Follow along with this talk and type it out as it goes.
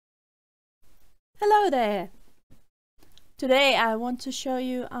Hello there! Today I want to show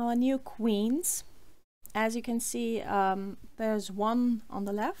you our new queens. As you can see, there's one on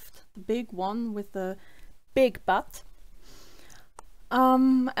the left, the big one with the big butt.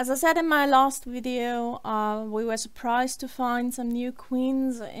 As I said in my last video, we were surprised to find some new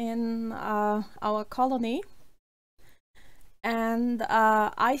queens in our colony. And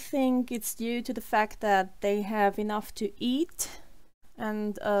I think it's due to the fact that they have enough to eat,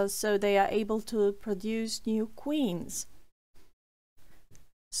 and so they are able to produce new queens.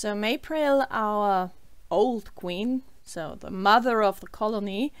 So Maypril, our old queen, so the mother of the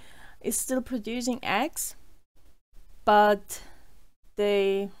colony, is still producing eggs, but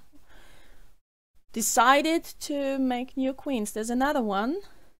they decided to make new queens. There's another one,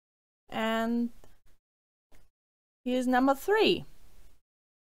 and here's number 3.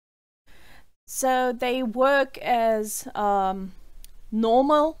 So they work as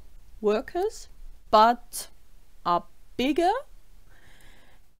normal workers, but are bigger.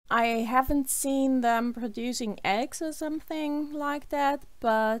 I haven't seen them producing eggs or something like that,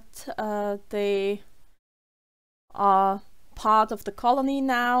 but they are part of the colony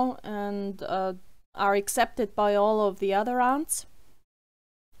now and are accepted by all of the other ants.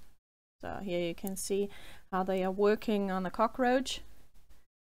 So here you can see how they are working on a cockroach.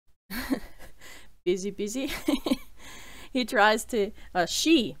 Busy. He tries to,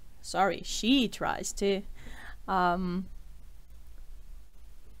 she tries to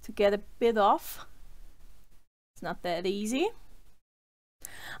get a bit off. It's not that easy.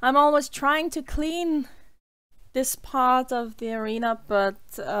 I'm always trying to clean this part of the arena, but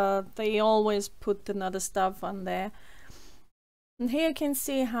they always put another stuff on there. And here you can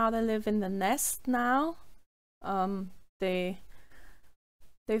see how they live in the nest now.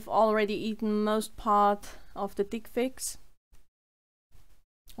 They've already eaten most part of the dick figs.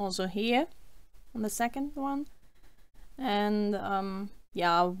 Also here on the second one. And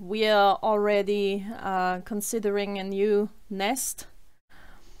yeah, we are already considering a new nest,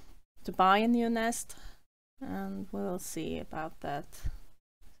 to buy a new nest, and we'll see about that.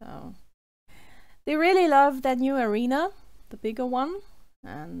 So they really love that new arena, the bigger one,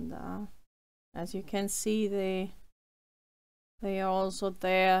 and as you can see, they are also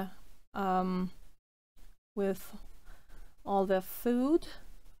there with all their food.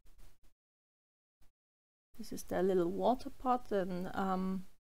 This is their little water pot, and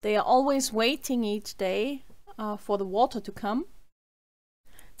they are always waiting each day for the water to come.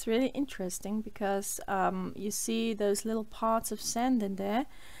 It's really interesting because you see those little parts of sand in there.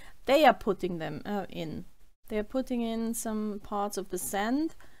 They are putting them in. They are putting in some parts of the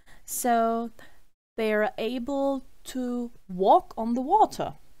sand, so they are able to walk on the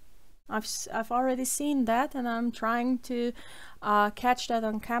water. I've already seen that, and I'm trying to catch that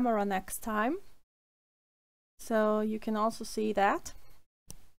on camera next time. So you can also see that.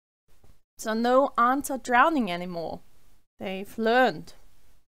 So no ants are drowning anymore. They've learned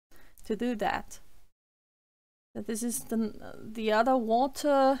to do that. So this is the other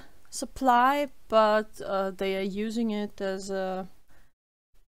water supply, but they are using it as a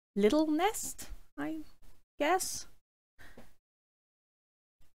little nest, I guess.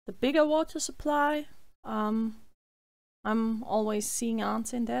 The bigger water supply, I'm always seeing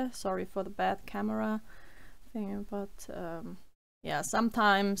ants in there. Sorry for the bad camera thing, but yeah,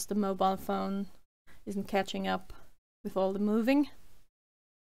 sometimes the mobile phone isn't catching up with all the moving.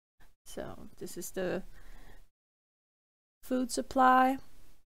 So this is the food supply,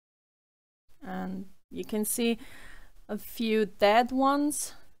 and you can see a few dead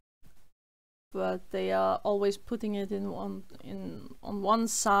ones, but they are always putting it on one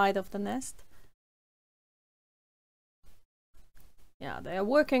side of the nest. Yeah, they are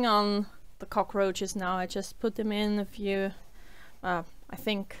working on the cockroaches now. I just put them in a few, I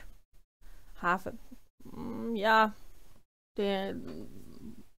think half a, yeah,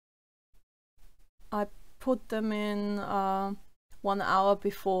 I put them in 1 hour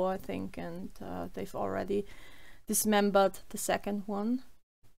before, I think, and they've already dismembered the second one.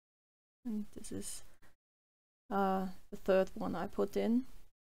 And this is the third one I put in.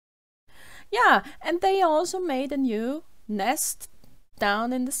 Yeah, and they also made a new nest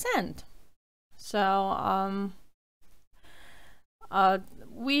down in the sand. So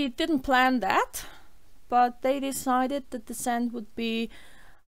we didn't plan that, but they decided that the sand would be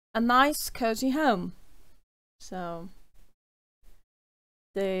a nice cozy home. So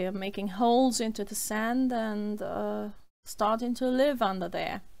they are making holes into the sand and starting to live under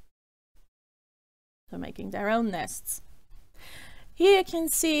there. They're making their own nests. Here you can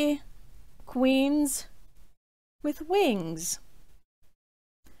see queens with wings.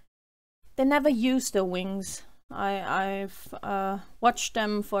 they never use their wings. I've watched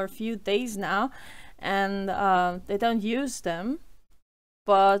them for a few days now, and they don't use them,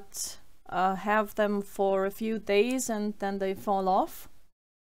 but have them for a few days and then they fall off,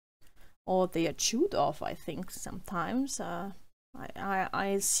 or they are chewed off, I think sometimes. I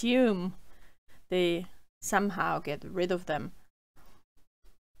assume they somehow get rid of them.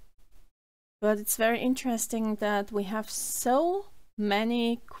 But it's very interesting that we have so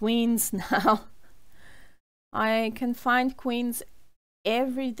many queens now. I can find queens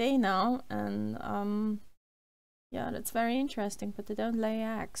every day now, and yeah, that's very interesting, but they don't lay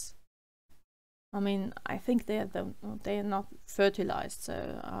eggs. I mean, I think they are not fertilized,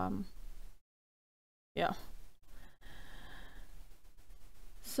 so yeah.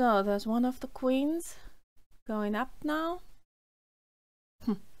 So there's one of the queens going up now.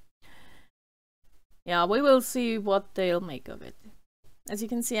 Yeah, we will see what they'll make of it. As you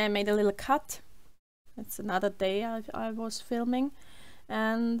can see, I made a little cut. It's another day I was filming,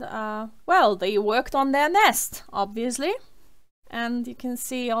 and well, they worked on their nest, obviously, and you can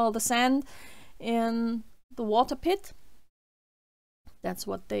see all the sand in the water pit. That's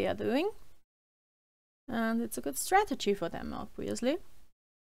what they are doing, and it's a good strategy for them, obviously.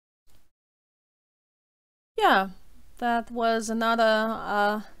 Yeah, that was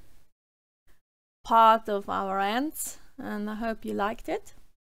another part of our ants, and I hope you liked it.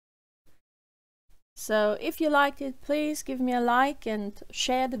 So if you liked it, please give me a like and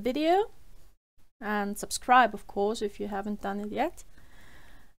share the video, and subscribe, of course, if you haven't done it yet.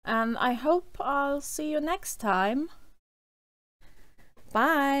 And I hope I'll see you next time.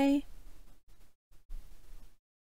 Bye!